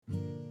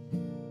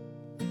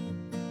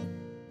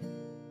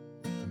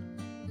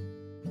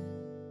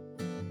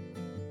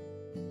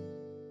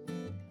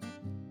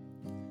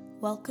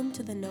Welcome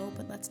to the No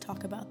But Let's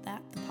Talk About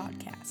That, the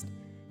podcast.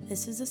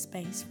 This is a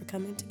space for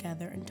coming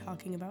together and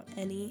talking about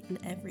any and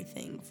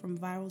everything from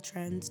viral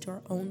trends to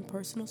our own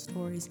personal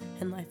stories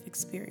and life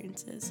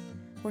experiences.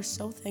 We're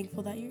so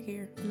thankful that you're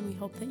here and we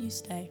hope that you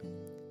stay.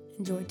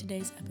 Enjoy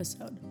today's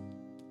episode.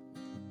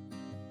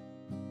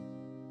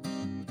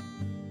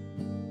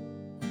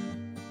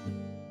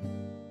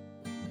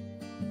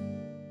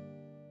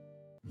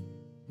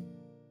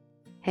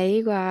 Hey,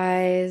 you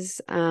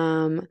guys.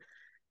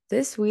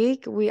 This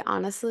week we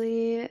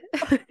honestly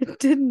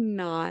did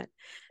not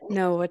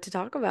know what to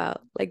talk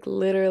about, like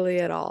literally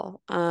at all.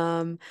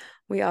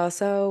 We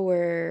also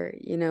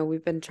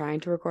we've been trying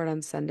to record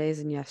on Sundays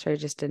and yesterday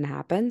just didn't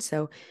happen.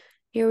 So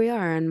here we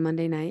are on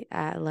Monday night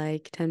at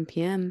like 10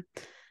 p.m.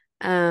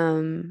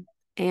 And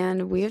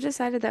we have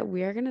decided that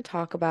we are going to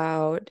talk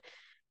about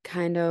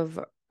kind of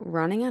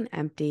running on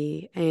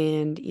empty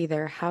and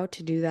either how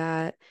to do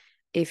that,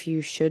 if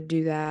you should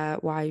do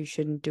that, why you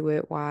shouldn't do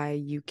it, why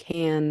you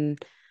can.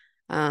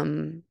 I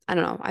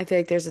don't know. I feel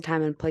like there's a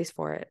time and place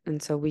for it.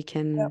 And so we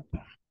can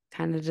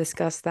kind of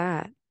discuss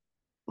that.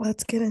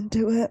 Let's get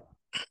into it.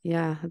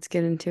 Yeah, let's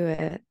get into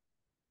it.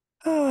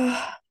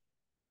 How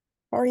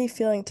are you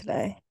feeling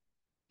today?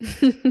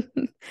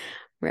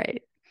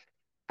 Right.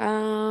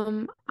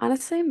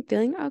 Honestly, I'm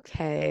feeling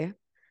okay.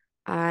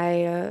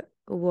 I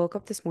woke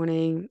up this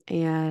morning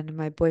and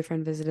my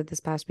boyfriend visited this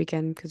past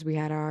weekend because we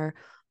had our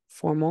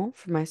formal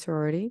for my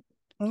sorority.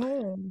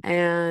 Oh,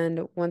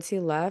 And once he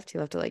left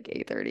at like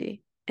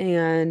 8:30.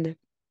 And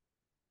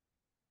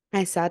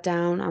I sat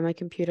down on my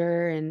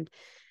computer and,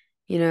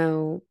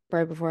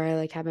 right before I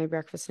like had my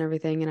breakfast and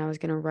everything, and I was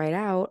gonna write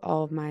out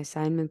all of my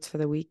assignments for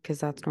the week because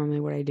that's normally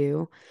what I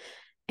do.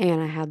 And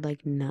I had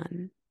like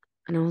none.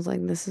 And I was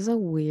like, this is a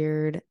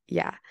weird,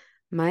 yeah.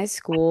 My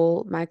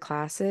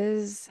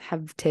classes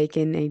have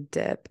taken a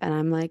dip, and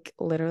I'm like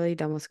literally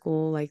done with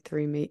school like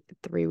 3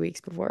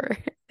 weeks before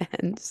it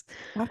ends.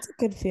 that's a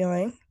good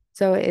feeling.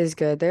 So it is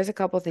good. There's a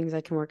couple things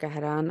I can work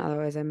ahead on,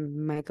 otherwise I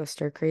might go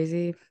stir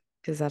crazy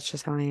because that's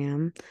just how I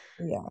am.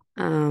 Yeah.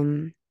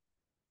 Um,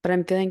 but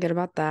I'm feeling good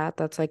about that.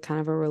 That's like kind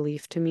of a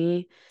relief to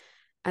me.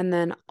 And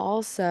then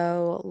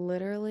also,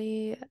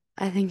 literally,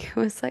 I think it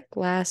was like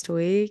last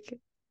week.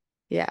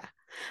 Yeah.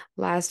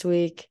 Last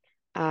week,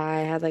 I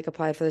had like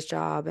applied for this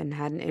job and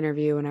had an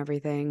interview and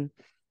everything.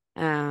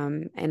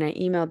 And I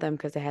emailed them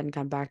because they hadn't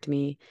come back to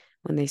me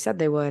when they said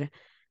they would.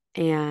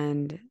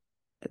 And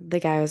the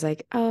guy was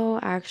like, "Oh,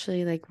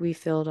 actually, like we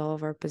filled all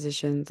of our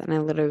positions." And I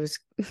literally was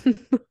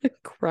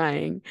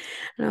crying.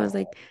 And I was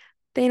like,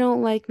 "They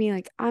don't like me.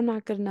 Like I'm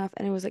not good enough."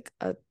 And it was like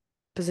a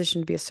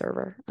position to be a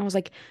server. I was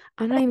like,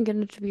 "I'm not even good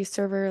enough to be a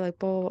server." Like,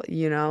 blah, blah,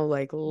 blah.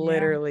 Like Yeah.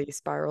 literally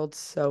spiraled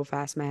so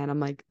fast, man. I'm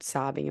like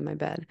sobbing in my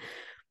bed.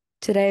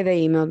 Today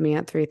they emailed me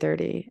at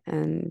 3:30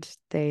 and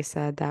they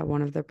said that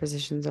one of their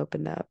positions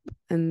opened up.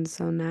 And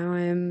so now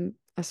I'm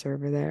a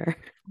server there.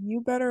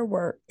 You better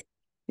work.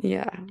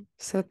 Yeah.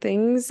 So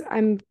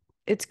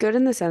it's good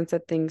in the sense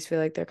that things feel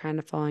like they're kind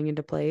of falling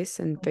into place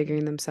and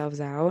figuring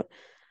themselves out.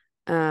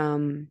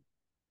 Um,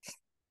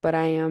 but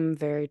I am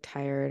very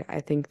tired.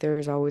 I think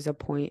there's always a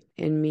point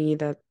in me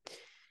that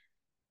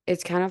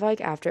it's kind of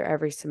like after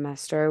every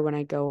semester when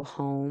I go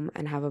home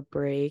and have a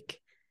break,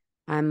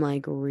 I'm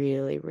like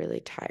really, really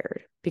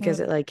tired because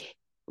Mm, it like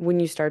when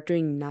you start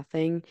doing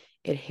nothing,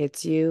 it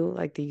hits you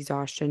like the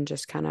exhaustion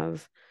just kind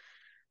of,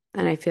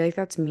 and I feel like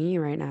that's me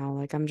right now.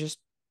 Like I'm just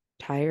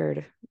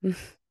tired.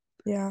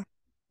 yeah,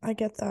 I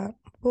get that.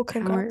 Well, How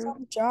congrats are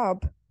on the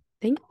job.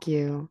 Thank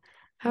you.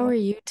 How Yeah. are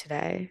you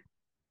today?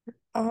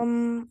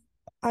 Um,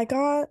 I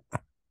got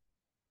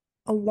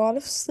a lot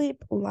of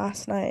sleep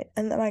last night,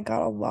 and then I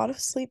got a lot of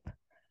sleep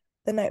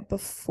the night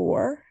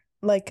before.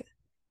 Like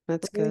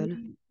That's good.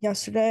 literally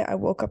yesterday, I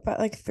woke up at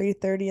like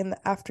 3:30 in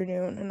the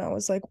afternoon, and I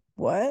was like,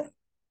 "What?"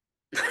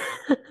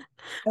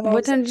 And I What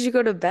was time like, did you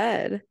go to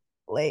bed?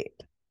 late.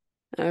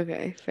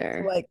 Okay, So,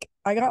 fair. like,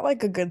 I got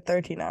like a good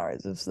 13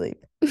 hours of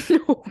sleep,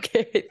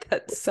 Okay,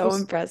 that's which so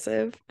was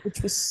impressive.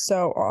 which was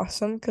so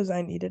awesome because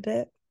I needed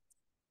it.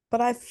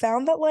 But I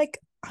found that like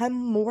I'm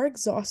more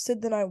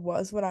exhausted than I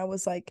was when I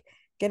was like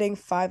getting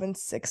 5 and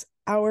 6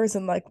 hours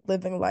and like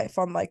living life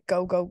on like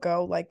go, go,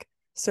 go, like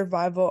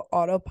survival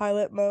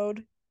autopilot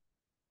mode.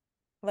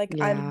 Like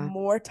I'm Yeah.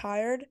 more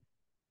tired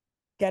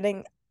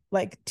getting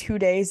like 2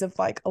 days of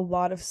like a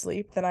lot of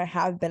sleep than I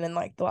have been in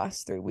like the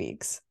last 3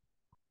 weeks.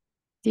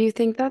 Do you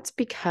think that's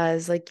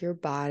because like your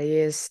body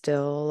is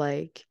still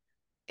like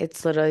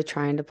it's literally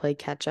trying to play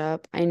catch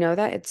up? I know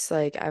that it's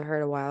like I've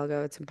heard a while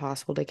ago it's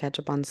impossible to catch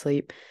up on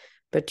sleep,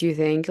 but do you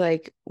think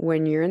like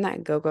when you're in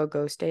that go go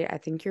go state, I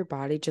think your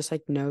body just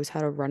like knows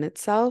how to run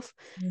itself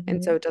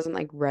and so Hmm. it doesn't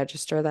like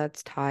register that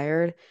it's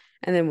tired.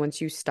 And then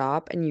once you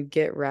stop and you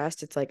get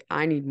rest, it's like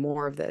I need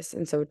more of this.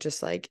 And so it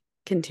just like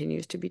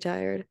continues to be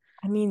tired.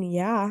 I mean,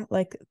 yeah,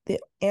 like the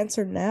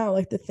answer now,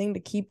 like the thing to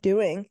keep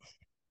doing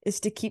is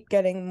to keep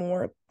getting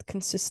more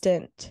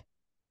consistent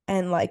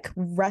and like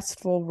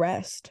restful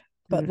rest.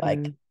 But like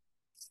Hmm.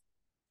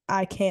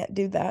 I can't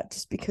do that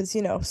just because,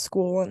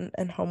 school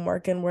and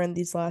homework and we're in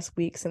these last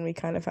weeks and we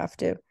kind of have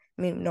to.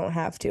 I mean, don't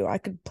have to. I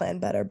could plan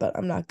better, but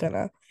I'm not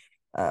gonna.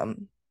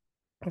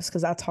 Just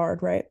because that's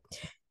hard, right?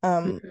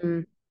 Um,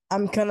 Mhm.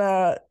 I'm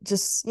gonna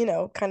just,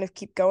 kind of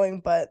keep going,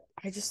 but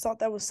I just thought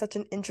that was such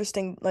an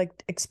interesting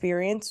like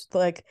experience,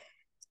 like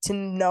to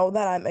know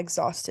that I'm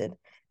exhausted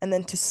and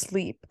then to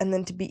sleep and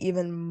then to be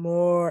even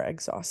more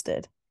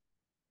exhausted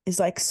is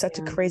like such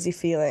a Yeah. crazy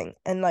feeling.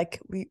 And like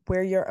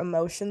where your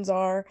emotions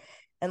are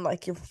and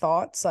like your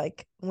thoughts,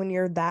 like when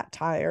you're that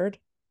tired,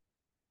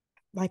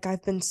 like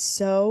I've been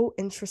so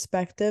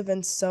introspective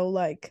and so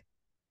like,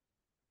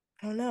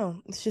 I don't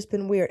know, it's just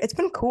been weird. It's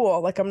been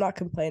cool. Like I'm not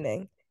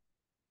complaining.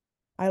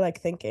 I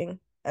like thinking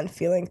and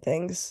feeling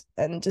things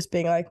and just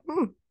being like,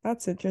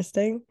 that's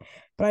interesting.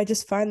 But I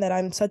just find that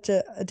I'm such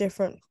a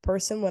different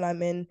person when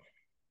I'm in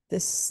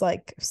this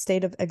like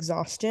state of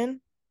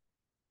exhaustion,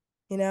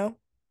 you know?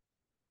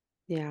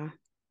 Yeah.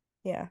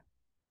 Yeah.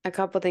 A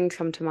couple things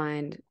come to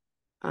mind.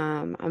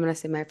 I'm gonna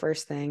say my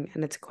first thing,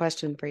 and it's a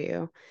question for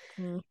you,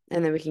 Mm.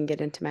 and then we can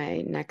get into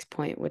my next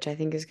point, which I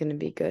think is gonna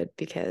be good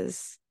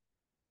because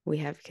we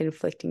have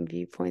conflicting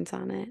viewpoints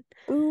on it.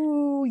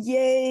 Ooh,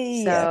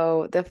 yay.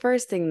 So the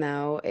first thing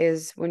though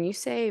is when you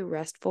say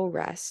restful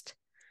rest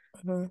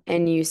Mhm.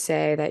 and you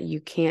say that you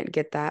can't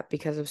get that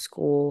because of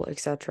school,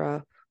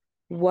 etc.,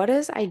 what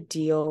does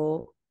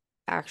ideal,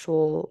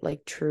 actual,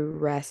 like true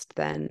rest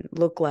then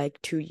look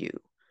like to you?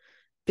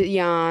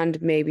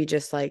 Beyond maybe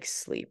just like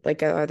sleep?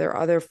 Like, are there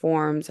other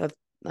forms of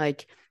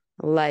like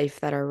life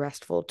that are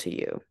restful to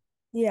you?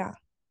 Yeah.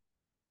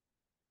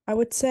 I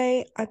would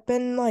say I've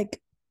been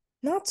like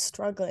not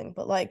struggling,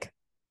 but like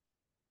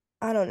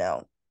I don't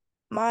know.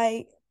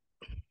 My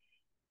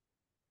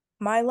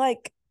my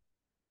like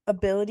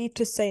ability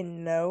to say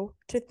no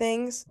to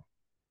things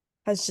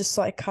has just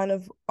like kind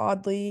of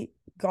oddly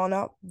gone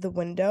out the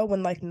window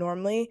when like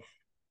normally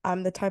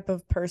I'm the type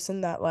of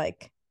person that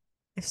like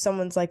if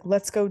someone's like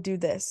let's go do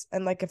this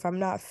and like if I'm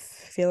not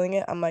feeling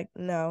it I'm like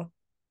no,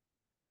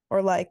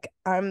 or like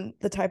I'm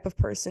the type of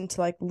person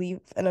to like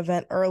leave an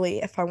event early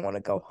if I want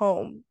to go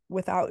home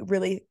without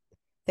really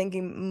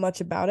thinking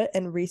much about it.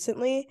 And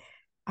recently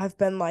I've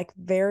been like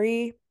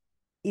very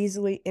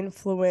easily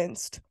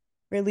influenced,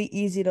 really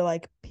easy to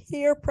like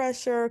peer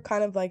pressure,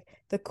 kind of like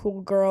the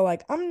cool girl,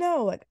 like I'm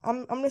no, like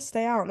I'm gonna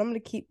stay out and I'm gonna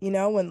keep,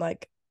 and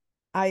like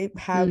I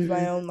have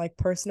my Hmm. own like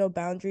personal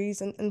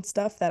boundaries and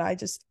stuff that I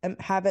just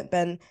haven't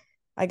been,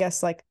 I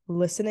guess, like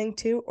listening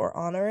to or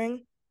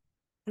honoring.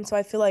 And so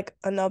I feel like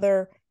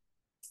another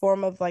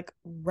form of like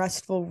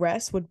restful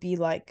rest would be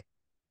like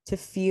to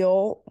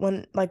feel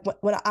when like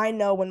when I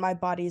know when my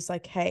body's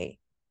like, hey,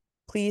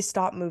 please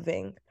stop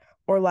moving,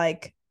 or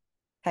like,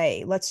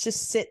 hey, let's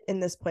just sit in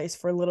this place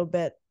for a little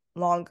bit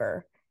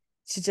longer,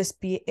 to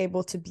just be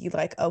able to be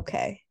like,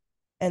 okay,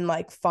 and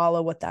like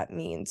follow what that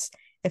means.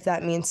 If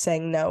that means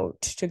saying no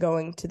to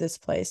going to this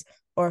place,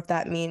 or if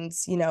that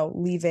means,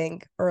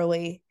 leaving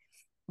early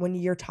when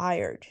you're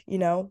tired,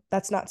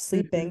 that's not Hmm.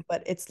 sleeping,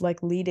 but it's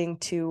like leading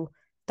to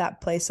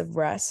that place of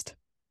rest.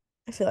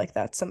 I feel like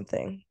that's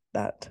something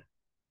that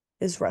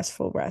is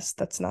restful rest.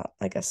 That's not,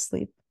 I guess,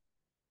 sleep.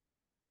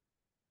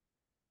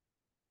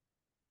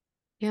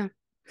 Yeah.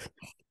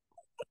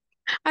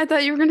 I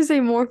thought you were going to say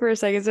more for a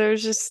second, so I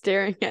was just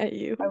staring at I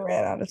you.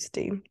 ran out of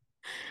steam.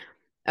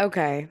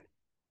 Okay.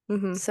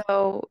 Mm-hmm.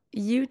 So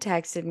you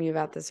texted me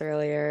about this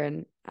earlier,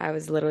 and I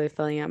was literally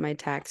filling out my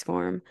tax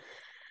form.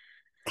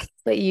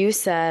 But you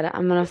said,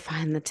 I'm gonna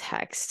find the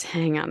text.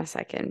 Hang on a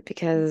second,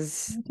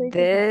 because Take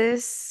your time.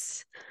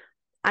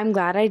 I'm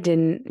glad I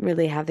didn't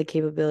really have the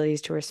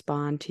capabilities to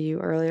respond to you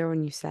earlier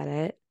when you said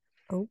it.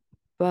 Oh.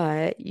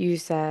 But you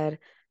said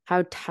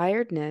how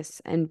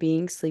tiredness and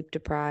being sleep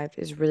deprived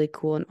is really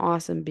cool and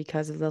awesome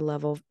because of the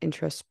level of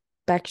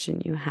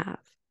introspection you have.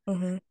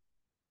 Mm-hmm.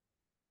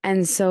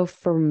 And so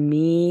for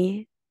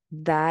me,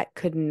 that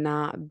could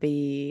not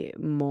be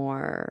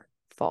more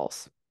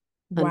false,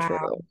 untrue.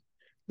 Wow.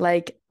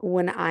 Like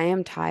when I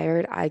am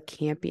tired, I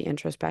can't be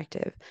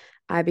introspective.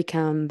 I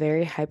become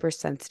very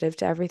hypersensitive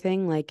to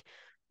everything. Like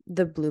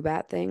the blue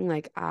bat thing,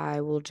 like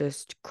I will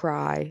just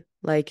cry,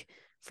 like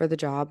for the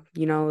job,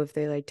 if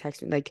they like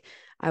text me, like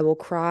I will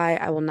cry.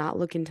 I will not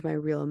look into my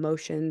real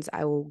emotions.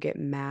 I will get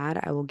mad.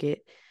 I will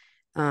get,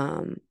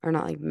 or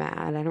not like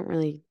mad. I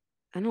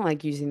don't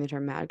like using the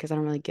term mad because I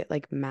don't really get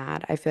like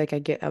mad. I feel like I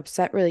get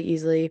upset really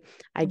easily.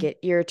 I get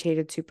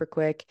irritated super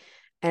quick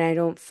and I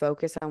don't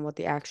focus on what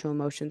the actual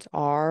emotions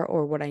are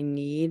or what I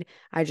need.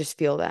 I just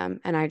feel them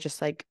and I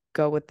just like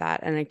go with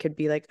that. And I could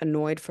be like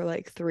annoyed for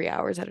like 3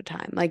 hours at a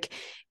time. Like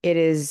it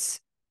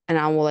is, and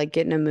I will like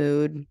get in a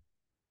mood.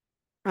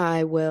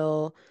 I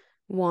will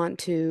want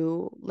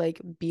to like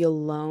be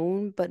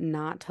alone, but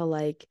not to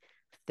like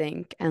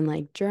think and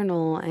like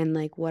journal and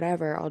like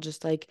whatever. I'll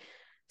just like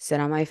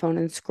sit on my phone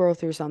and scroll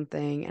through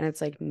something. And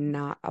it's like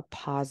not a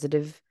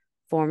positive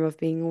form of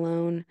being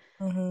alone.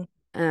 Mm-hmm.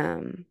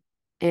 Um,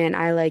 and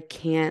I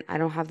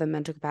don't have the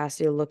mental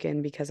capacity to look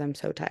in because I'm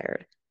so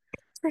tired.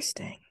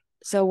 Interesting.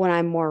 So when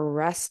I'm more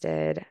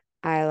rested,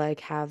 I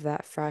like have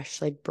that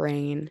fresh like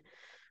brain,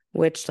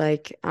 which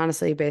like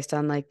honestly, based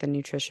on like the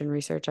nutrition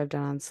research I've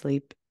done on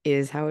sleep,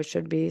 is how it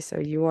should be. So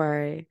you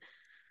are a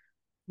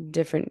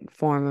different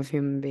form of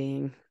human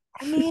being.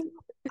 I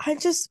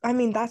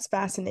mean, that's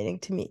fascinating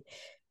to me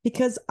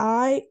because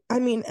I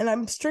mean, and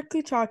I'm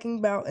strictly talking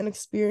about an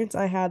experience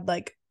I had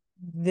like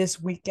this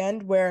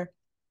weekend where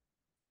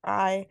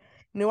I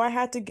knew I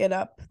had to get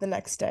up the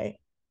next day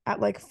at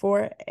like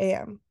 4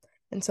 a.m.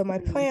 And so my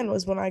Mhm. plan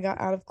was when I got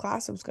out of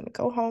class, I was going to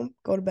go home,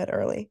 go to bed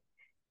early.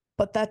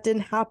 But that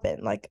didn't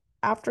happen. Like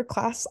after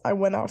class, I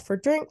went out for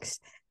drinks.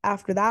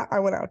 After that, I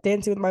went out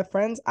dancing with my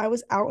friends. I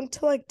was out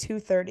until like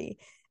 2:30.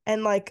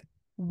 And like,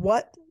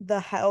 what the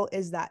hell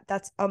is that?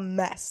 That's a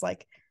mess.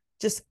 Like,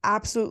 just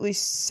absolutely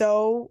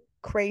so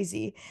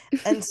crazy.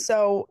 And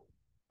so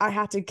I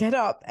had to get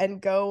up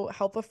and go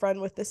help a friend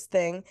with this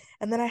thing.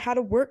 And then I had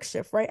a work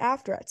shift right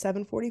after at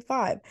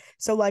 7:45.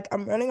 So like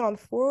I'm running on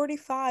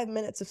 45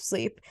 minutes of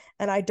sleep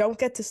and I don't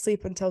get to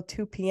sleep until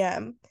 2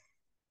 p.m.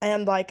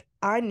 And like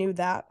I knew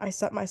that. I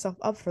set myself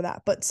up for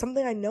that. But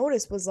something I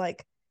noticed was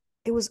like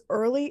it was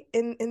early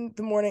in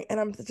the morning and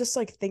I'm just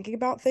like thinking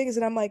about things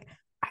and I'm like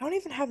I don't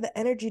even have the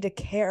energy to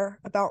care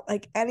about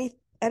like any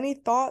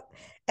thought.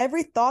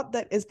 Every thought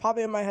that is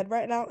popping in my head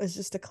right now is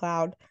just a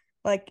cloud.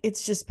 Like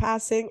it's just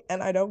passing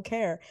and I don't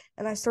care.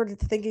 And I started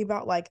thinking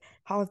about like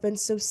how I've been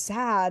so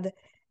sad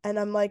and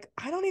I'm like,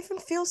 I don't even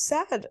feel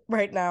sad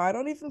right now. I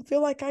don't even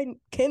feel like I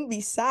can be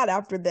sad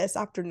after this,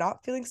 after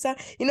not feeling sad.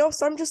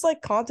 So I'm just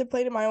like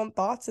contemplating my own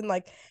thoughts and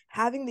like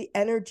having the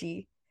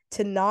energy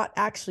to not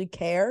actually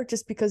care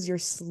just because you're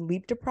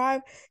sleep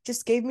deprived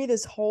just gave me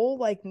this whole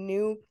like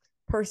new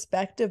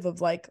perspective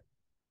of like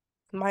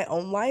my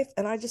own life.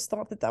 And I just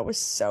thought that that was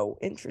so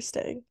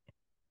interesting,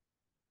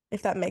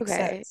 if that makes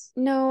Okay. sense.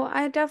 No,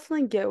 I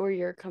definitely get where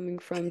you're coming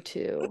from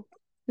too.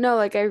 No,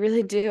 like I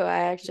really do. I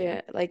Yeah.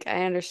 actually like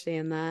I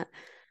understand that.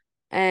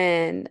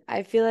 And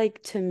I feel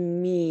like to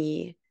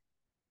me,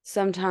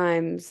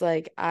 sometimes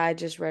like I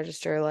just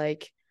register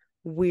like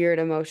weird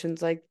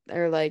emotions like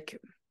or like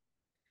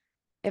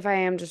if I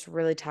am just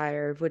really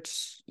tired,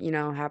 which,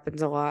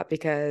 happens a lot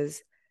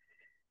because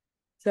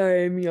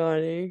sorry, I'm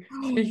yawning.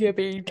 Speaking of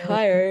being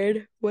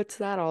tired, what's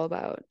that all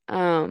about?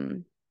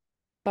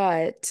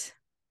 But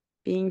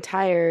being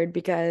tired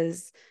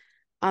because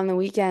on the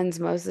weekends,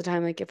 most of the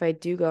time, like if I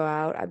do go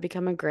out, I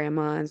become a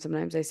grandma and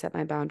sometimes I set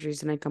my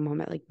boundaries and I come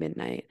home at like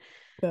midnight.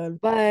 Good.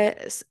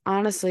 But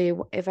honestly,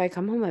 if I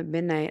come home at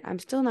midnight, I'm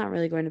still not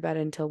really going to bed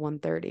until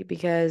 1:30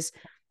 because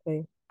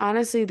Okay.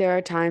 honestly, there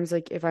are times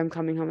like if I'm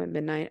coming home at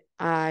midnight,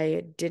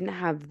 I didn't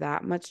have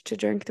that much to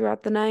drink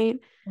throughout the night.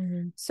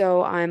 Mhm.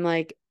 So I'm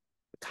like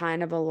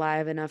kind of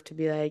alive enough to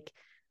be like,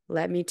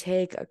 let me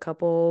take a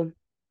couple,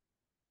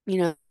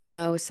 you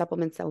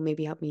supplements that will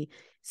maybe help me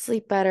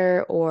sleep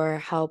better or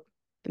help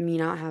me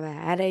not have a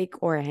headache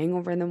or a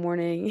hangover in the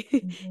morning,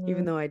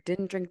 even Mhm. though I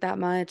didn't drink that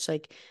much.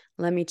 Like,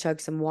 let me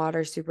chug some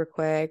water super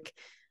quick.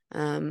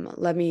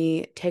 Let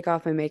me take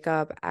off my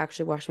makeup,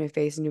 actually wash my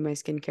face and do my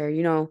skincare. Like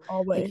you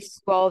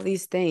Always. do all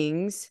these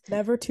things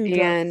Never too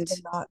drunk and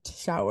to not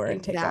shower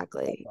and take off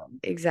exactly. makeup.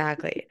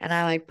 Exactly. And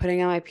I like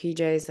putting on my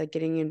PJs, like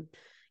getting in,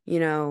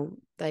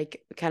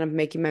 like kind of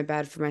making my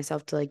bed for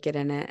myself to like get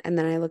in it. And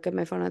then I look at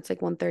my phone, it's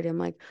like 1:30. I'm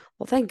like,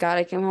 well, thank God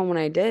I came home when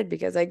I did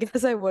because I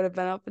guess I would have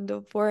been up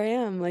until 4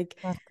 a.m. Like,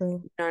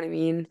 Exactly. you know what I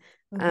mean?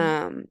 Hmm.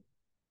 Um,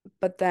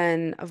 but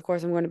then of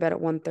course I'm going to bed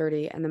at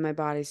 1:30 and then my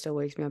body still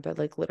wakes me up at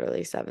like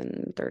literally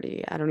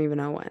 7:30. I don't even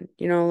know when.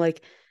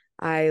 Like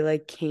I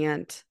like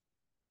can't.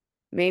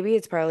 Maybe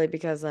it's partly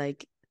because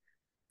like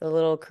the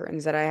little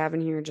curtains that I have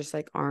in here just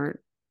like aren't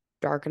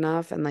dark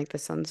enough and like the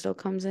sun still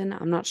comes in.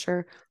 I'm not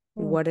sure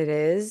Oh, what it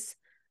is,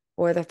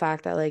 or the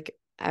fact that like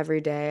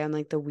every day on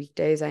like the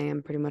weekdays I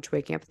am pretty much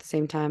waking up at the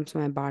same time. So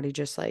my body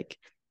just like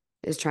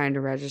is trying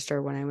to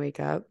register when I wake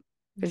up.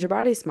 Because your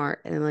body's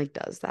smart and it like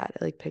does that.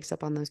 It like picks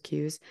up on those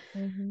cues.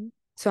 mm-hmm.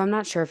 So I'm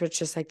not sure if it's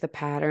just like the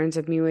patterns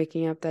of me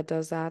waking up that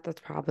does that. That's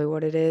probably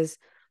what it is.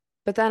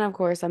 But then of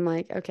course I'm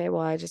like, okay,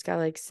 well, I just got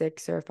like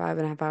 6 or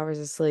 5.5 hours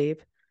of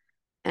sleep.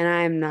 And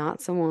I am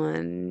not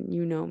someone,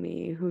 you know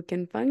me, who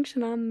can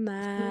function on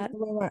The that.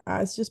 way my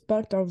eyes just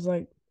bucked, I was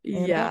like,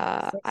 Anna,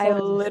 Yeah, six I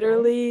hours of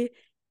sleep? literally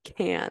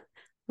can't.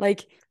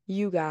 Like,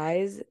 you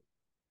guys,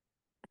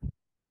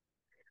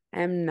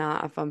 I am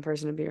not a fun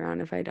person to be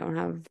around if I don't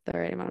have the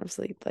right amount of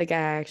sleep. Like, I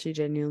actually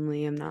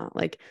genuinely am not.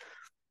 Like,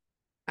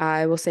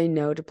 I will say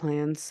no to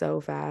plans so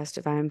fast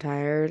if I'm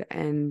tired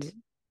and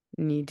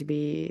need to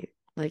be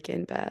like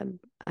in bed.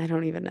 I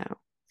don't even know.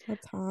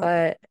 That's hot.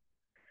 But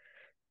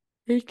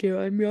thank you.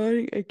 I'm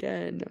yawning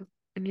again.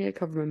 I need to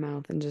cover my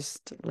mouth and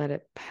just let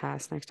it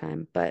pass next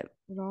time. But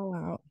It all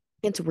out.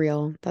 it's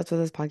real. That's what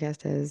this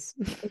podcast is.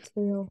 It's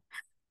real.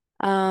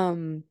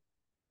 Um,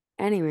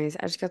 anyways,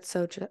 I just got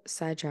so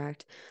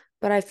sidetracked.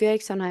 But I feel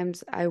like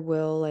sometimes I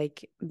will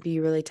like be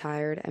really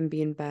tired and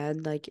be in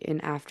bed like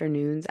in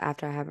afternoons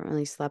after I haven't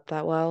really slept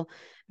that well.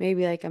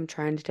 Maybe like I'm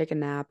trying to take a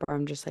nap or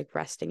I'm just like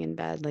resting in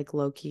bed, like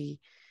low key,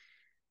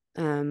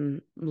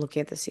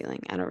 looking at the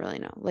ceiling. I don't really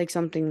know. Like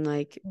something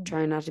like Mm.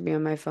 trying not to be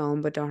on my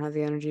phone, but don't have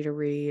the energy to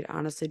read.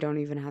 Honestly, don't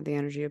even have the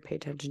energy to pay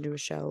attention to a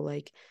show.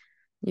 Like,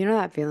 you know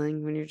that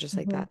feeling when you're just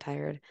like Mhm. that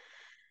tired.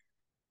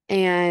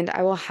 And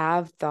I will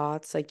have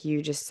thoughts like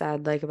you just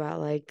said, like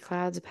about like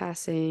clouds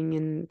passing,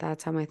 and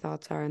that's how my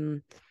thoughts are.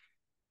 And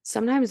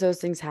sometimes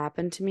those things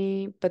happen to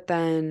me, but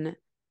then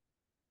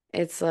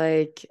it's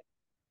like,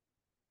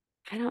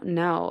 I don't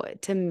know.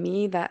 To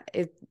me,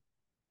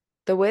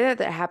 the way that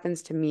that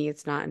happens to me,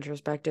 it's not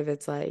introspective.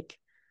 It's like,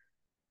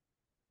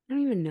 I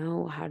don't even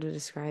know how to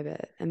describe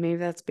it. And maybe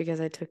that's because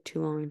I took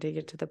too long to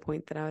get to the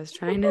point that I was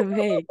trying to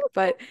make.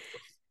 But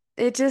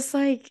it just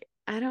like,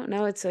 I don't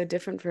know. It's so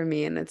different for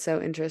me. And it's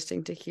so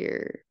interesting to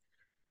hear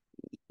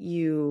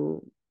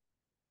you.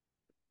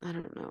 I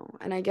don't know.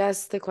 And I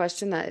guess the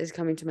question that is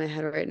coming to my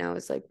head right now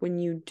is like, when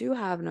you do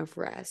have enough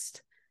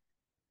rest,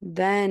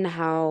 then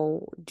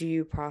how do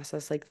you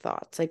process like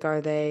thoughts? Like,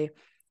 are they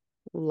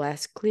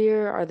less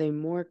clear? Are they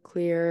more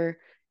clear?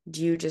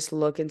 Do you just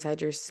look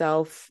inside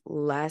yourself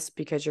less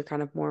because you're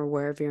kind of more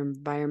aware of your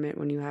environment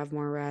when you have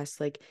more rest?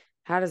 Like,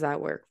 how does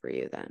that work for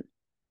you then?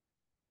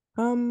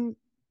 Um,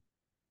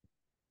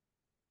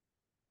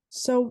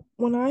 so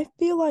when I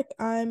feel like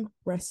I'm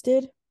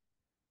rested,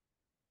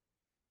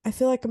 I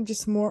feel like I'm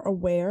just more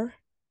aware.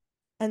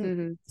 And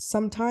Mm-hmm.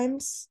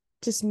 sometimes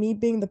just me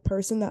being the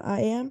person that I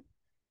am,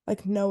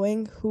 like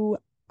knowing who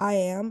I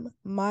am,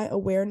 my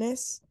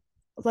awareness,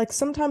 like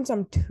sometimes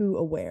I'm too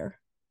aware,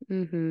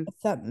 Mm-hmm.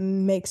 if that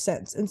makes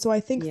sense. And so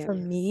I think Yeah. for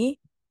me,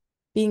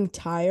 being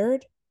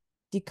tired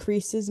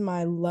decreases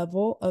my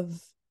level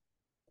of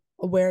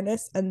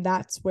awareness, and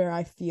that's where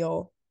I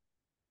feel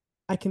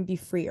I can be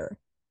freer.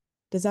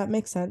 Does that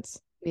make sense?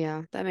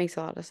 Yeah, that makes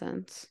a lot of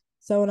sense.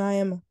 So when I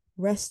am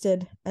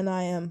rested and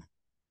I am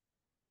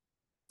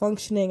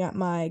functioning at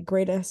my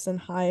greatest and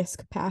highest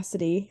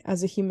capacity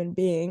as a human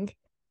being,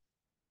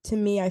 to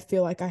me, I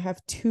feel like I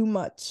have too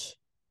much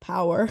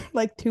power,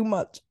 like too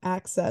much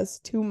access,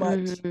 too much.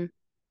 Mm-hmm.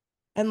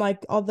 And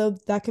like, although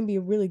that can be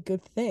a really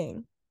good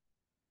thing,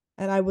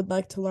 and I would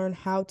like to learn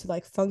how to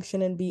like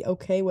function and be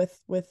okay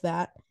with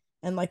that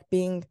and like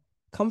being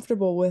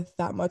comfortable with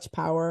that much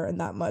power and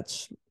that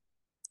much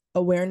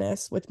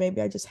awareness, which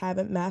maybe I just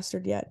haven't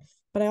mastered yet.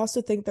 But I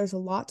also think there's a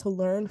lot to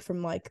learn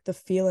from like the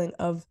feeling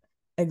of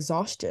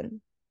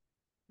exhaustion.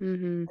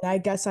 Mm-hmm. And I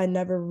guess I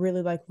never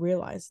really like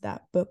realized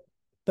that, but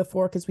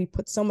before, because we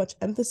put so much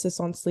emphasis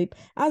on sleep,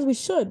 as we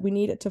should. We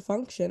need it to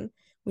function.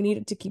 We need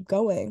it to keep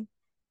going.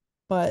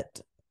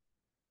 But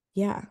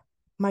yeah,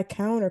 my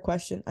counter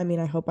question, I mean,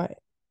 I hope I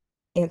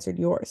answered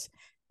yours,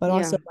 but Yeah.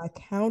 also my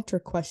counter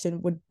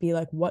question would be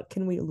like, what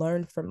can we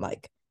learn from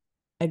like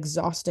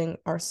exhausting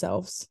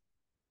ourselves?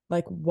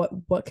 Like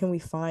what can we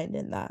find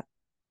in that,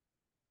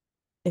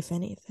 if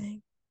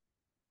anything?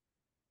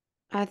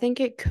 I think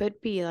it could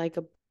be like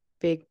a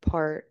big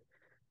part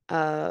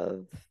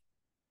of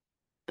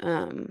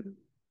um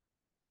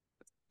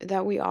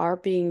that we are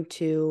being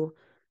too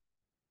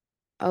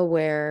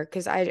aware,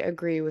 because I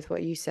agree with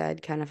what you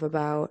said kind of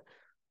about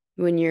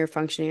when you're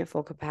functioning at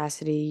full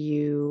capacity,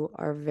 you're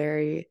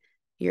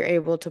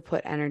able to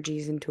put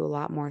energies into a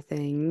lot more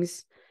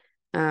things.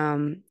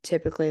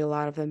 Typically a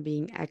lot of them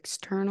being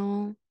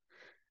external,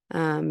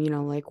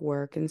 like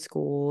work and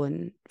school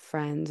and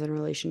friends and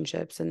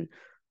relationships. And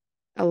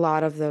a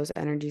lot of those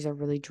energies are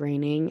really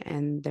draining,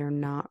 and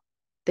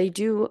they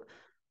do,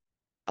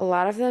 a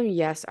lot of them,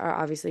 yes, are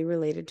obviously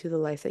related to the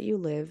life that you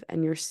live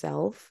and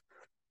yourself,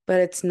 but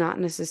it's not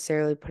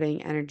necessarily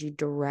putting energy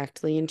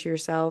directly into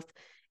yourself.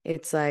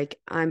 It's like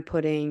I'm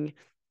putting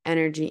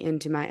energy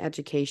into my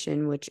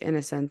education, which in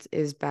a sense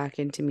is back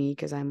into me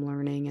because I'm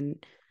learning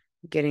and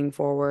getting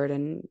forward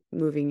and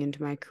moving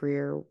into my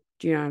career.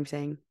 Do you know what I'm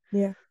saying?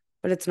 Yeah.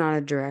 But it's not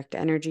a direct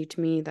energy to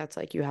me. That's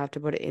like you have to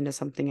put it into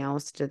something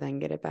else to then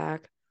get it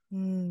back.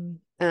 Mm,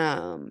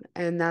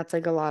 And that's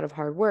like a lot of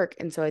hard work.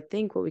 And so I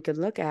think what we could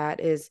look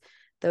at is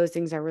those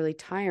things are really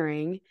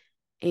tiring,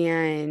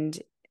 and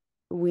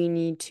we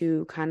need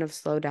to kind of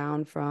slow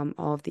down from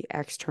all of the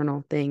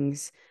external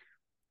things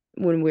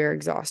when we're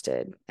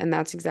exhausted. And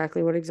that's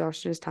exactly what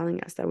exhaustion is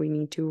telling us, that we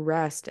need to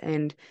rest,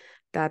 and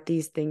that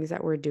these things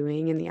that we're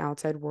doing in the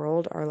outside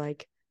world are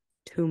like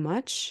too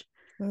much.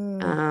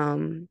 mm,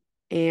 Um,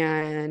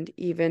 and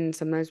even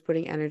sometimes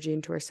putting energy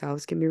into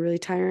ourselves can be really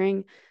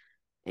tiring,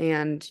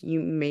 and you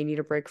may need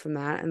a break from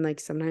that. And like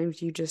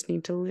sometimes you just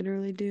need to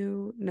literally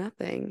do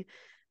nothing.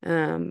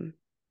 Um,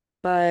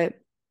 but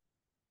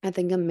I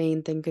think a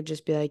main thing could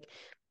just be like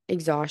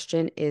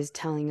exhaustion is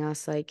telling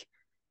us like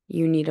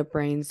you need a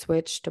brain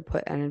switch to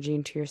put energy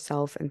into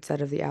yourself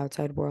instead of the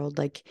outside world.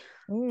 Like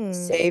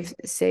mm.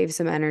 save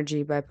some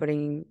energy by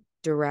putting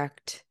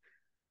direct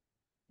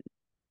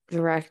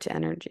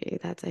energy.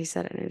 That's I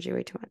said energy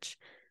way too much.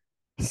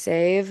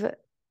 Save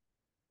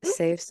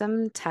save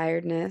some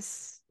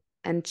tiredness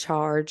and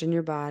charge in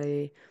your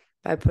body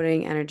by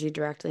putting energy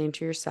directly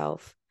into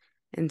yourself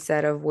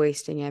instead of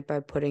wasting it by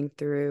putting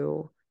it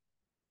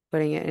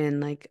in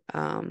like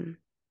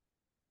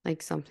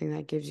something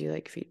that gives you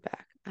like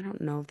feedback. I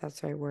don't know if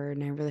that's the right word,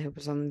 and I really hope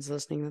someone's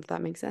listening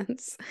that makes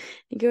sense.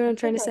 You get what I I'm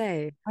trying think to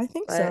say? I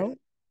think But so.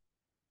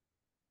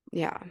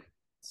 yeah,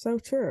 So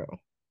true.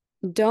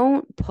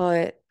 don't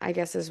put, I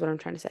guess this is what I'm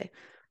trying to say.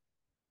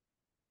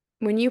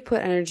 When you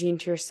put energy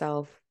into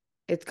yourself,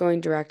 it's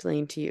going directly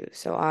into you.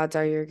 So odds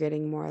are you're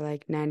getting more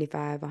like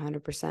 95,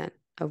 100%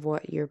 of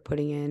what you're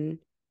putting in,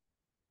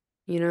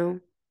 you know?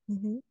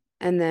 Mm-hmm.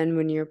 And then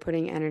when you're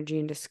putting energy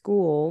into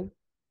school,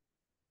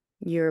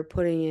 you're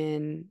putting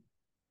in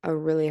a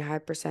really high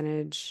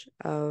percentage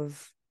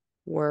of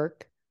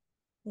work,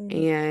 Mm-hmm.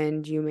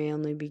 and you may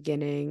only be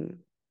getting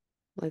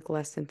like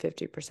less than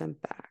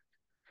 50% back.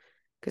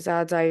 Because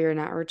odds are you're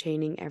not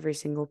retaining every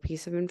single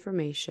piece of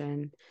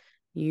information.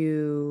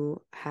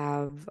 You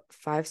have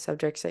five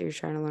subjects that you're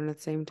trying to learn at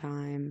the same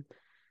time,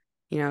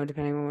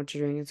 depending on what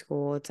you're doing in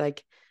school. It's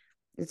like,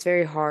 it's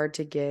very hard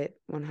to get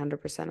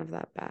 100% of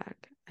that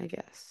back, I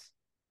guess.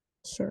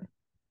 Sure.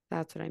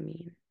 That's what I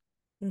mean.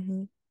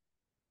 Mm-hmm.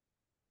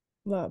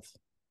 Love.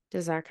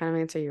 Does that kind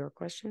of answer your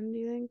question, do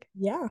you think?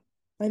 Yeah.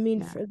 I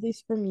mean, Yeah. at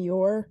least from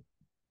your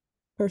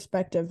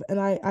perspective, and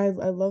I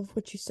love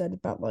what you said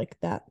about like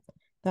that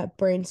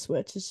brain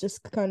switch. It's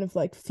just kind of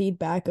like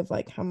feedback of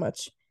like how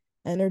much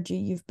energy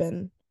you've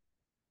been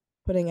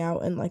putting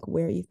out and like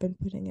where you've been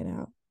putting it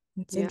out.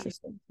 It's Yeah.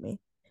 interesting to me.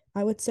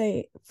 I would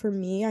say for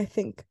me, I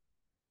think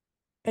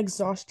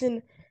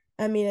exhaustion,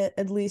 I mean,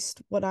 at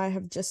least what I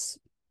have just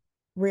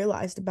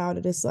realized about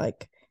it is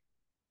like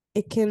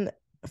it can,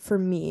 for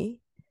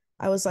me,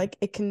 I was like,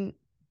 it can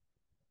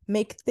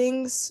make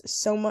things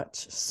so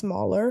much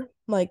smaller,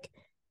 like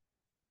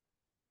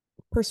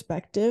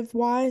perspective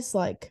wise,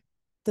 like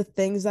the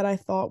things that I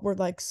thought were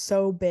like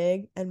so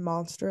big and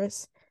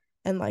monstrous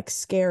and like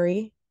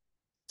scary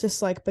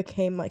just like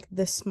became like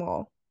this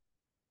small.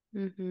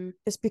 Mm-hmm.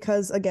 Just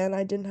because again,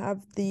 I didn't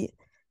have the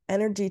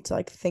energy to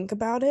like think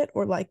about it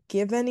or like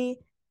give any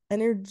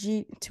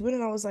energy to it.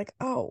 And I was like,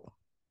 oh,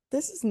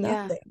 this is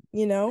Yeah. nothing,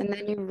 you know? And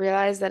then you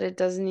realize that it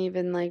doesn't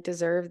even like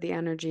deserve the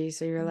energy.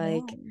 So you're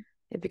like, No.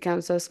 it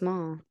becomes so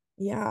small.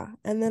 Yeah.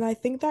 And then I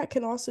think that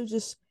can also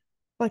just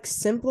like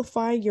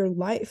simplify your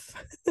life.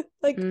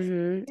 Like,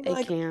 Mm-hmm. you know, It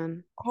like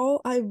can.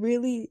 all I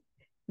really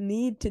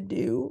need to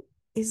do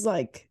is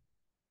like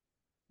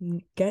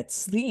get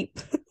sleep.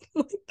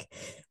 Like,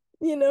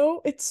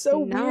 it's I so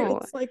weird. know.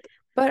 It's like,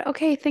 But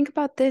okay, think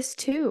about this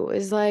too,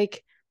 is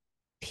like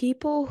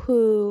people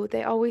who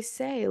they always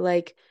say,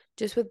 like,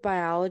 just with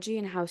biology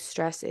and how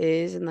stress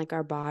is and like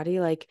our body,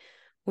 like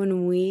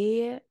when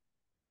we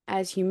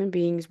as human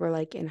beings were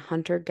like in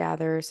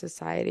hunter-gatherer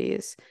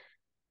societies,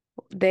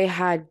 they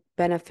had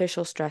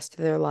beneficial stress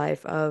to their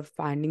life of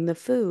finding the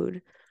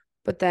food.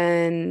 But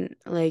then,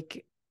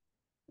 like,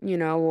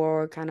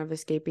 or kind of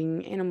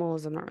escaping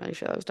animals. I'm not really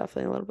sure. That was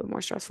definitely a little bit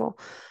more stressful.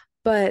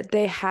 But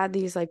they had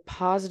these like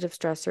positive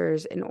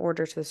stressors in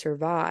order to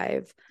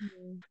survive.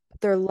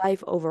 Their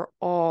life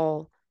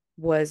overall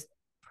was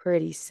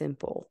pretty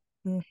simple.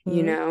 You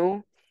mm-hmm.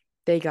 know,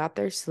 they got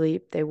their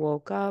sleep, they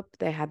woke up,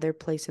 they had their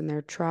place in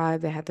their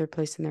tribe, they had their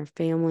place in their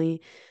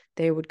family.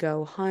 They would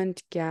go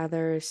hunt,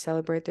 gather,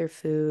 celebrate their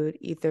food,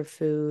 eat their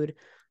food,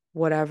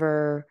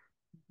 whatever,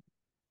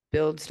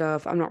 build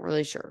stuff. I'm not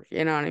really sure.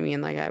 You know what I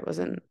mean? Like I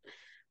wasn't,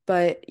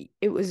 but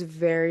it was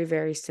very,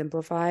 very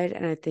simplified.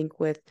 And I think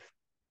with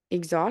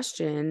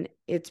exhaustion,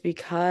 it's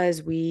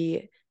because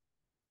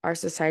our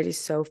society is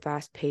so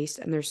fast paced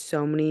and there's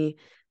so many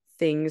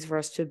things for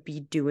us to be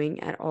doing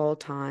at all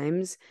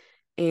times.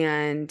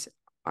 And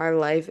our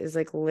life is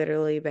like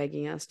literally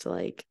begging us to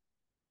like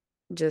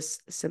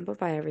just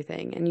simplify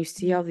everything. And you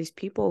see all these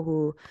people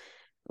who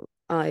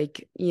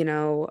like,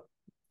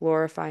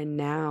 glorify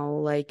now,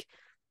 like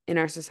in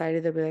our society,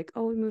 they'll be like,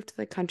 oh, we moved to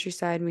the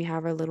countryside and we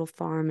have our little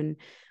farm and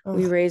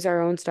we Ugh. raise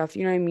our own stuff.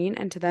 You know what I mean?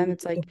 And to them,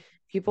 it's like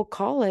people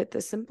call it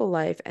the simple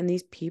life. And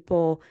these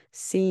people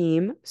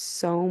seem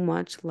so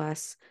much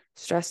less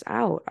stressed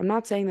out. I'm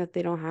not saying that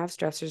they don't have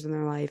stressors in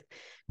their life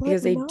But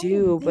because they no,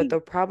 do, but they're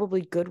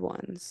probably good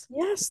ones.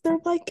 yes, they're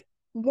like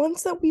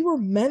ones that we were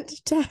meant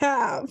to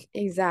have.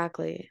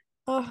 Exactly.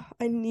 Oh,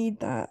 I need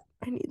that.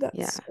 I need that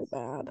Yeah. so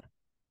bad.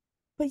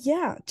 But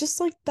yeah, just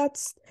like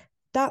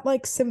that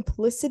like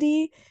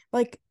simplicity,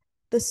 like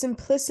the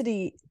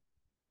simplicity,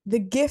 the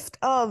gift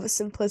of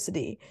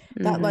simplicity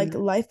that like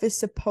Mm-hmm. life is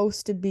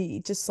supposed to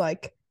be, just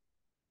like,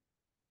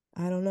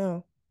 I don't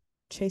know,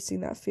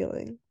 chasing that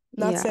feeling.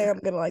 Not saying Yeah. I'm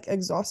gonna like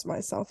exhaust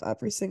myself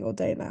every single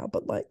day now,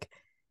 but like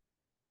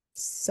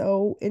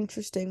so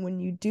interesting when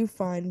you do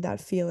find that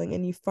feeling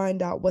and you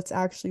find out what's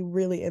actually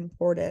really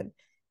important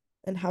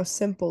and how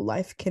simple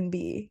life can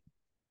be.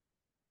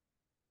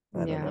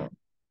 I don't Yeah. know.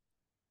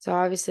 So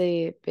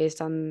obviously,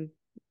 based on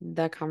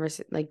the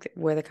conversation, like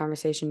where the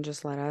conversation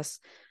just led us,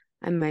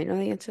 I might know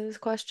the answer to this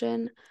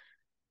question.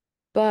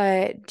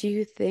 But do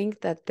you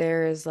think that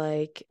there is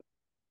like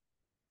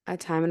a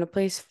time and a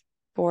place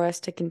for us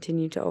to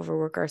continue to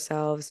overwork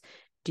ourselves?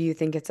 Do you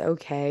think it's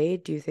okay?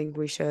 Do you think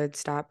we should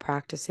stop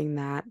practicing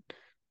that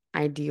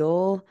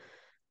ideal?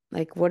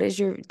 Like, what is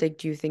your, like,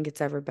 do you think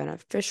it's ever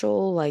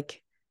beneficial?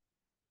 Like,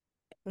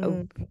 uh,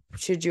 Mm,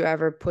 should you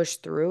ever push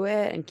through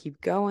it and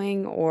keep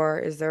going? Or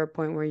is there a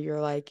point where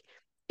you're like,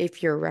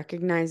 if you're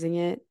recognizing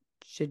it,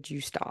 should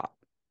you stop?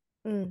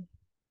 mm.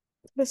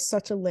 That's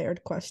such a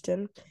layered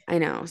question. I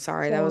know,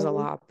 sorry, that was a So,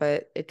 lot,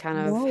 but it kind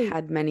of no,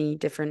 had many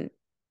different,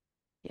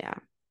 yeah.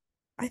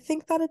 I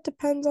think that it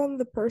depends on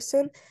the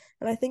person,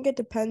 and I think it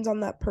depends on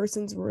that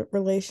person's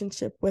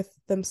relationship with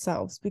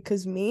themselves.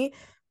 Because me,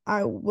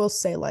 I will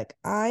say, like,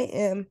 I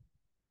am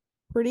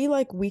pretty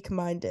like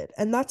weak-minded,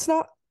 and that's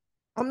not,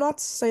 I'm not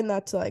saying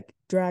that to like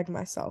drag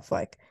myself.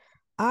 Like,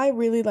 I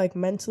really like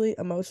mentally,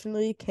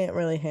 emotionally can't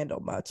really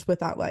handle much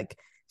without like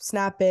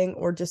snapping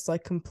or just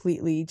like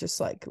completely just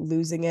like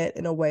losing it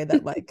in a way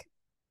that like,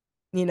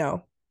 you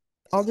know,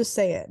 I'll just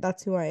say it.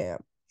 That's who I am.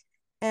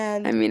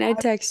 I And mean, I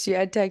text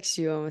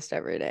you almost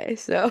every day,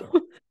 so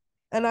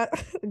and I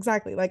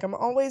exactly like I'm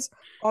always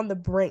on the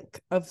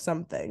brink of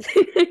something,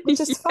 which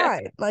is yeah.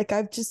 fine. Like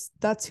I've just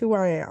that's who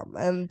I am.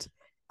 And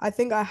I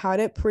think I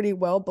had it pretty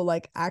well, but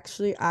like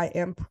actually I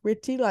am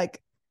pretty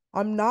like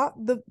I'm not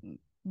the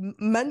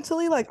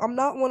mentally like I'm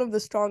not one of the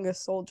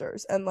strongest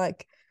soldiers, and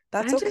like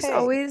that's I just okay.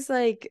 always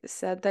like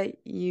said that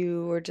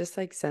you were just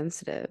like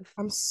sensitive.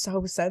 I'm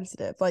so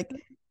sensitive. Like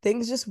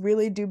things just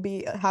really do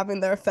be having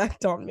their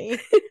effect on me.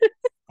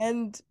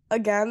 And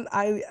again,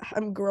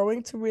 I'm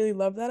growing to really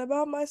love that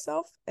about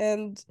myself.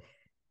 And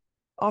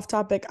off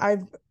topic,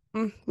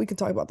 we can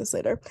talk about this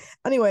later.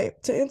 Anyway,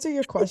 to answer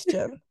your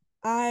question,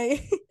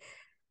 I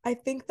I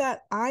think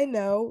that I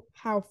know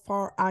how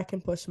far I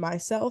can push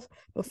myself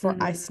before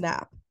I Hmm.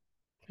 snap.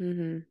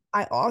 Hmm.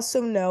 I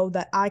also know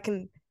that I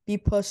can be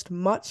pushed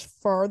much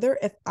farther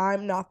if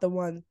I'm not the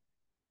one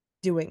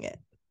doing it,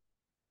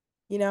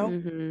 you know?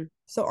 Hmm.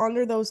 So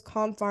under those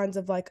confines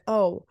of like,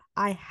 oh,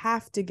 I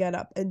have to get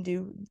up and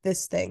do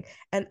this thing,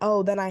 and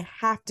oh, then I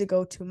have to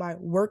go to my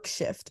work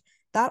shift.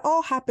 That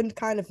all happened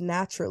kind of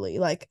naturally.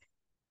 Like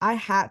I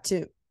had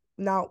to.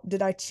 Now,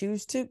 did I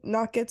choose to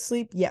not get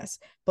sleep? Yes.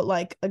 But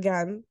like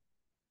again,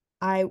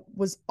 I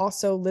was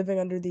also living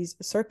under these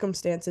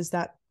circumstances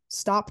that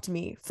stopped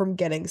me from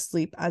getting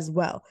sleep as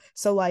well.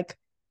 So like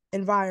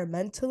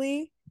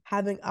environmentally,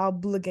 having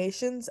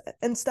obligations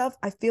and stuff,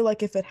 I feel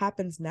like if it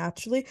happens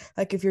naturally,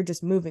 like if you're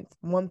just moving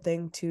from one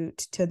thing to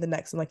the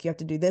next, and like you have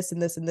to do this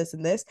and this and this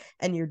and this,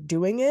 and you're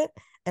doing it,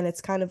 and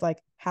it's kind of like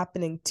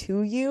happening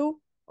to you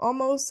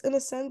almost in a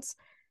sense,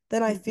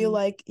 then I feel Hmm.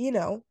 like,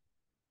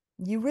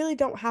 you really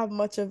don't have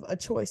much of a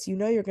choice. You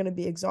know you're going to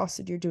be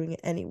exhausted, you're doing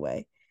it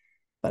anyway.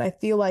 But I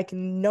feel like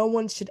no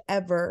one should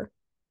ever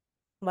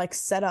like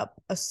set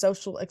up a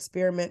social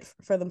experiment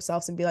for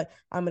themselves and be like,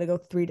 I'm gonna go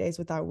 3 days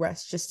without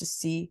rest just to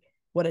see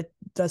what it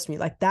does to me.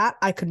 Like that,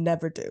 I could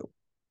never do.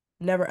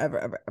 Never, ever,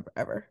 ever, ever,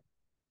 ever.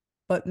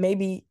 But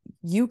maybe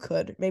you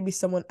could, maybe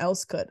someone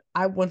else could.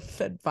 I wouldn't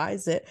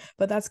advise it,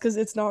 but that's because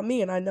it's not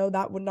me. And I know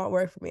that would not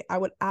work for me. I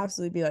would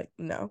absolutely be like,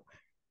 no,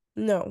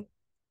 no.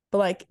 But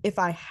like if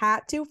I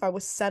had to, if I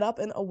was set up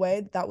in a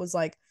way that was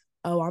like,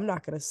 oh, I'm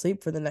not gonna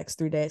sleep for the next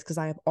 3 days because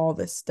I have all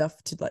this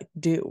stuff to like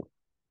do,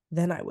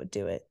 then I would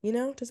do it.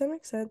 Does that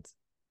make sense?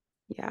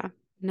 Yeah.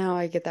 No,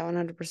 I get that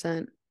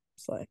 100%.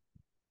 It's like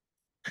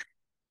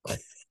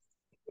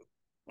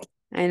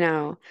I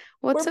know.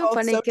 What's we're so both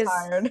funny so because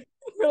tired.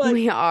 We're like,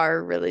 we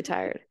are really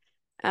tired.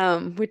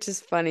 Which is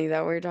funny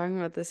that we're talking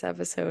about this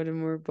episode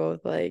and we're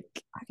both I've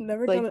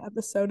never done like an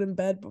episode in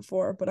bed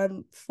before, but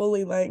I'm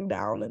fully laying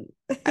down and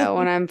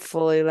when I'm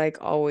fully like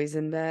always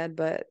in bed,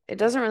 but it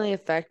yeah. doesn't really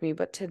affect me.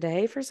 But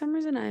today, for some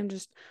reason, I'm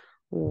just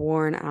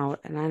worn out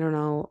and I don't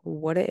know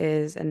what it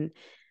is. And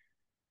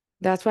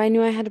that's why I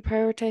knew I had to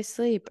prioritize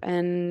sleep.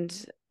 And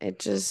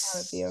it So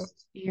proud of you.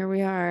 just, here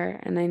we are.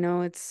 And I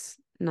know it's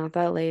not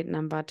that late and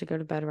I'm about to go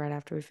to bed right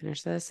after we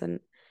finish this. And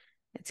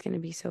it's going to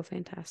be so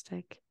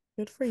fantastic.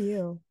 Good for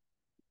you.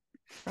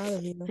 Proud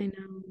of you. I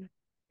know.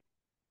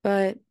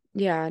 But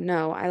yeah,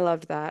 no, I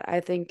loved that. I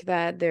think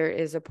that there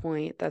is a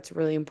point that's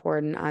really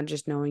important on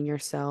just knowing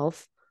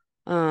yourself.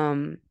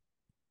 Um,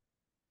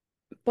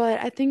 but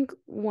I think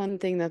one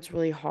thing that's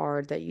really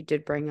hard that you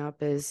did bring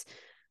up is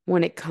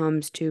when it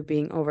comes to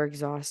being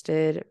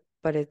overexhausted,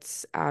 but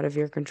it's out of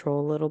your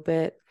control a little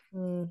bit.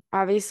 Mm,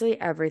 Obviously,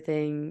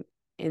 everything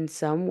in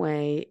some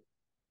way,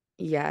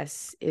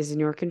 yes, is in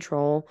your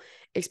control,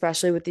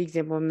 especially with the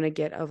example I'm going to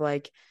get of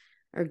like,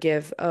 or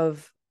give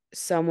of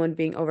someone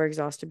being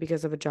overexhausted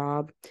because of a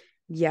job.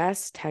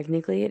 Yes,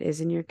 technically it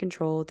is in your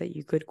control that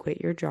you could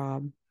quit your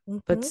job,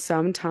 but mm-hmm.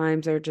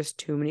 sometimes there are just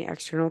too many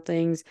external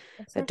things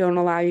that don't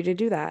Exactly. allow you to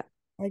do that.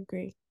 I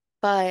agree.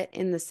 But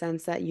in the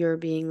sense that you're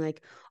being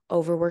like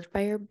overworked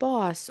by your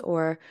boss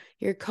or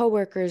your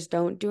coworkers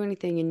don't do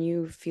anything and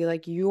you feel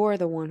like you're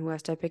the one who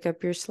has to pick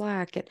up your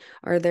slack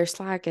or their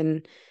slack,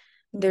 and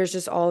Mm, there's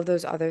just all of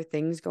those other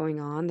things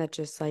going on that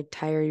just like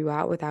tire you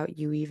out without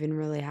you even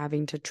really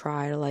having to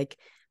try to like,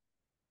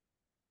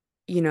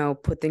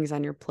 put things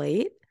on your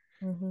plate.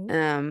 mm-hmm.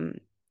 Um,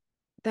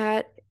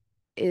 that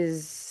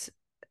is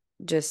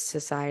just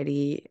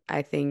society,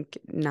 I think,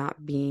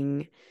 not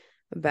being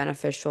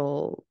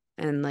beneficial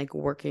and like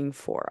working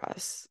for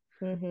us.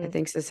 I Mm-hmm.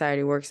 think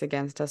society works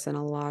against us in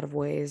a lot of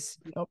ways,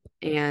 Nope.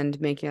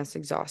 and making us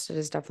exhausted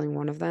is definitely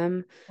one of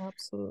them.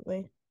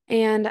 Absolutely.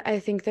 And I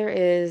think there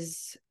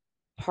is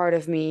part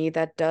of me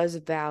that does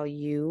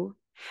value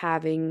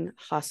having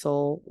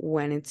hustle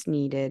when it's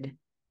needed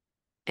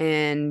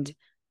and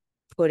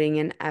putting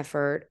in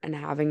effort and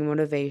having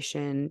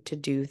motivation to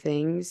do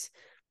things.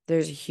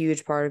 there's a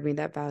huge part of me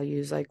that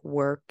values like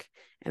work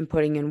and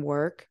putting in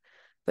work.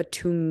 But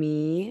to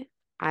me,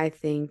 I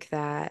think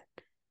that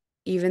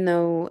even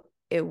though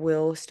it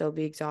will still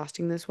be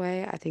exhausting this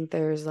way, I think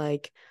there's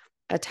like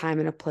a time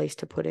and a place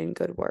to put in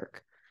good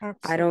work. I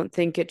Absolutely. don't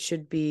think it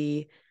should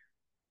be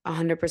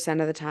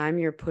 100% of the time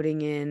you're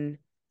putting in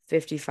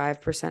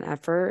 55%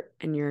 effort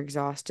and you're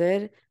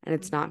exhausted and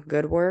it's not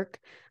good work.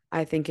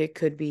 I think it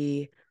could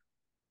be,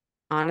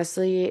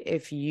 honestly,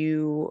 if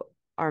you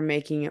are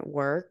making it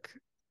work,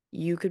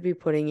 you could be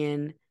putting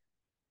in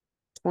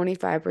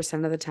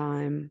 25% of the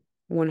time,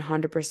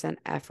 100%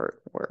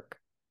 effort work,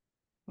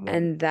 One.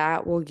 and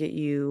that will get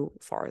you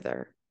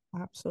farther.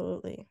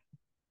 Absolutely.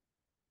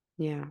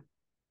 Yeah.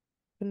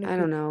 Couldn't I agree.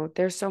 don't know.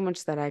 There's so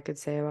much that I could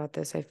say about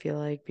this, I feel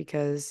like,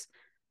 because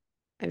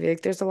I feel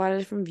like there's a lot of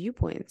different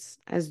viewpoints,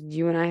 as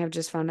you and I have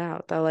just found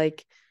out, that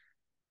like,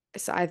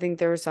 so I think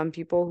there were some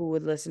people who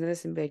would listen to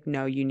this and be like,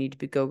 no, you need to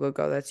be go, go,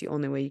 go. That's the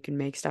only way you can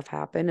make stuff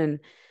happen. And,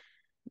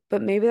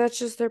 but maybe that's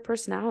just their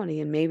personality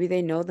and maybe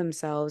they know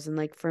themselves. And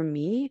like, for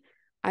me,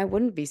 I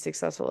wouldn't be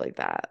successful like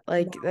that.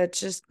 Like, No,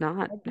 that's just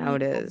not I'd how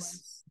be it is.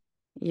 homeless.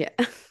 Yeah.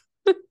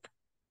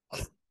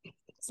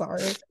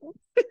 Sorry.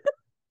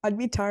 I'd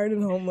be tired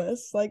and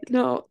homeless. Like,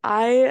 No,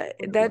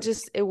 wouldn't that work.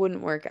 just, it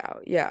wouldn't work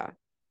out. Yeah.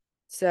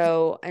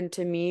 So, and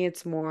to me,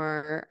 it's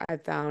more, I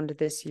found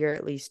this year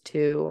at least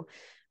too,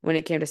 when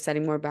it came to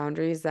setting more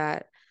boundaries,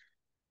 that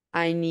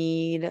I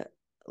need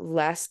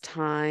less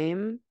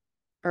time,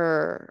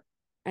 or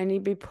I need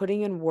to be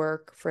putting in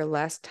work for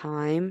less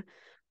time.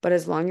 But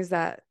as long as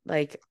that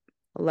like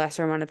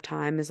lesser amount of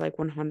time is like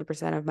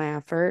 100% of my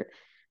effort,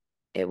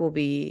 it will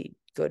be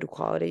good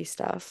quality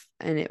stuff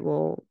and it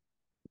will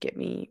get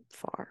me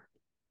far.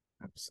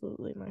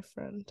 Absolutely, my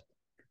friend.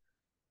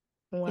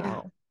 Yeah,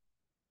 Wow.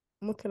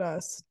 Look at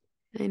us.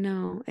 I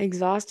know.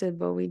 Exhausted,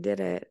 but we did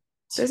it.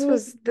 This Two.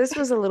 was this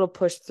was a little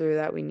push through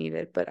that we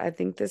needed, but I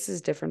think this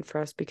is different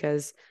for us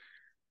because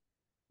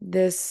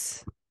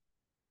this,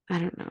 I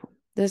don't know.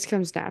 This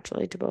comes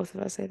naturally to both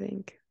of us, I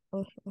think.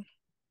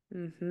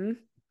 Mm-hmm.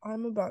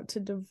 I'm about to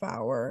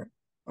devour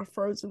a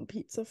frozen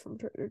pizza from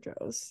Trader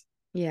Joe's.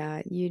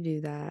 Yeah, you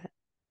do that.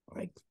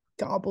 Like,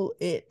 gobble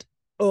it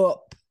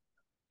up.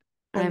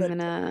 And I'm then,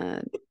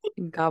 gonna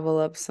gobble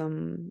up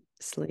some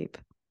sleep.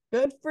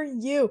 good for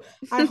you.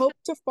 I hope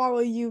to follow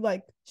you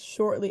like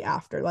shortly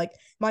after. Like,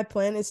 my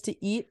plan is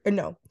to eat, or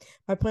no,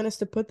 my plan is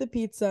to put the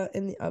pizza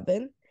in the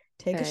oven,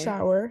 take a Okay.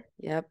 shower,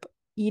 Yep.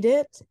 eat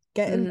it,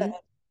 get in bed, Mm-hmm.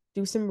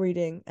 do some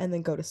reading, and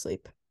then go to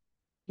sleep.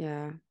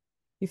 Yeah.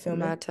 You feel I'm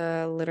me? about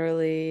to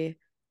literally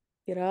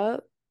get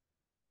up,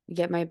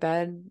 get my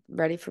bed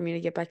ready for me to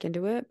get back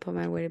into it, put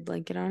my weighted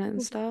blanket on it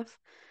and stuff,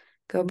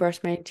 go brush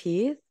my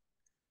teeth,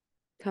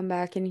 come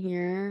back in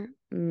here,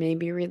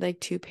 maybe read like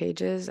 2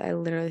 pages. I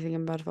literally think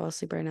I'm about to fall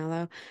asleep right now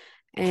though.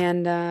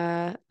 And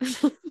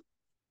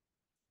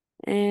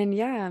and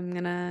yeah, I'm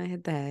gonna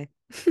hit the hay.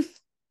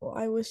 Well,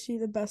 I wish you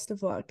the best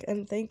of luck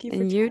and thank you for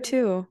And you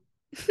chatting.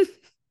 too.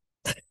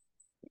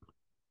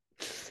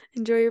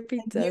 Enjoy your And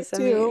pizza. you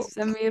Send me too.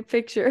 send me a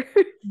picture.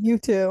 You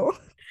too.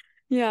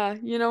 Yeah,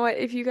 you know what?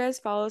 If you guys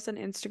follow us on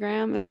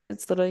Instagram,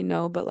 it's literally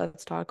no, but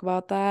let's talk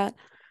about that.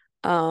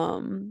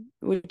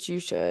 Which you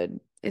should.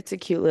 It's a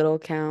cute little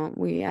account.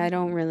 I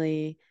don't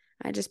really,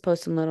 I just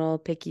post some little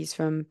pickies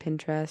from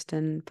Pinterest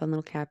and fun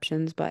little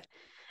captions, but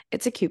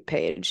it's a cute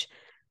page.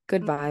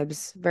 Good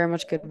vibes, very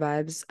much good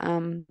vibes. I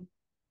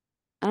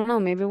don't know,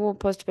 maybe we'll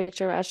post a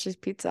picture of Ashley's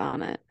pizza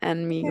on it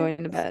and me Okay, going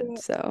to let's bed. do it.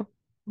 So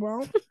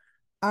Well,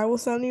 I will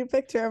send you a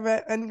picture of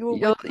it and you will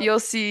wake you'll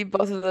see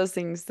both of those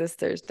things this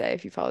Thursday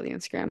if you follow the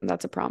Instagram.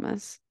 That's a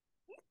promise.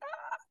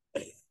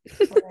 up.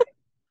 All right.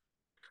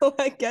 Well,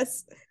 I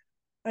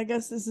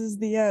guess this is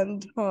the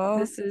end, huh?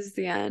 This is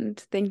the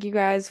end. Thank you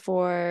guys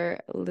for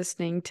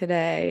listening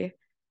today.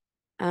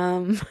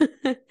 Um,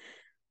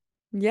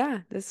 yeah,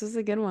 this was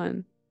a good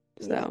one.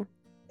 Yeah. So,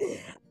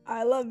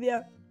 I love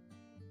you.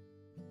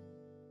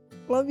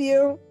 Love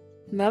you.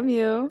 love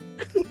you.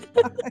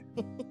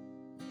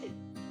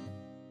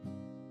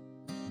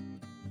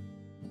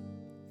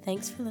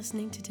 Thanks for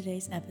listening to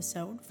today's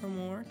episode. For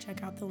more,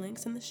 check out the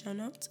links in the show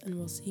notes, and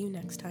we'll see you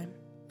next time.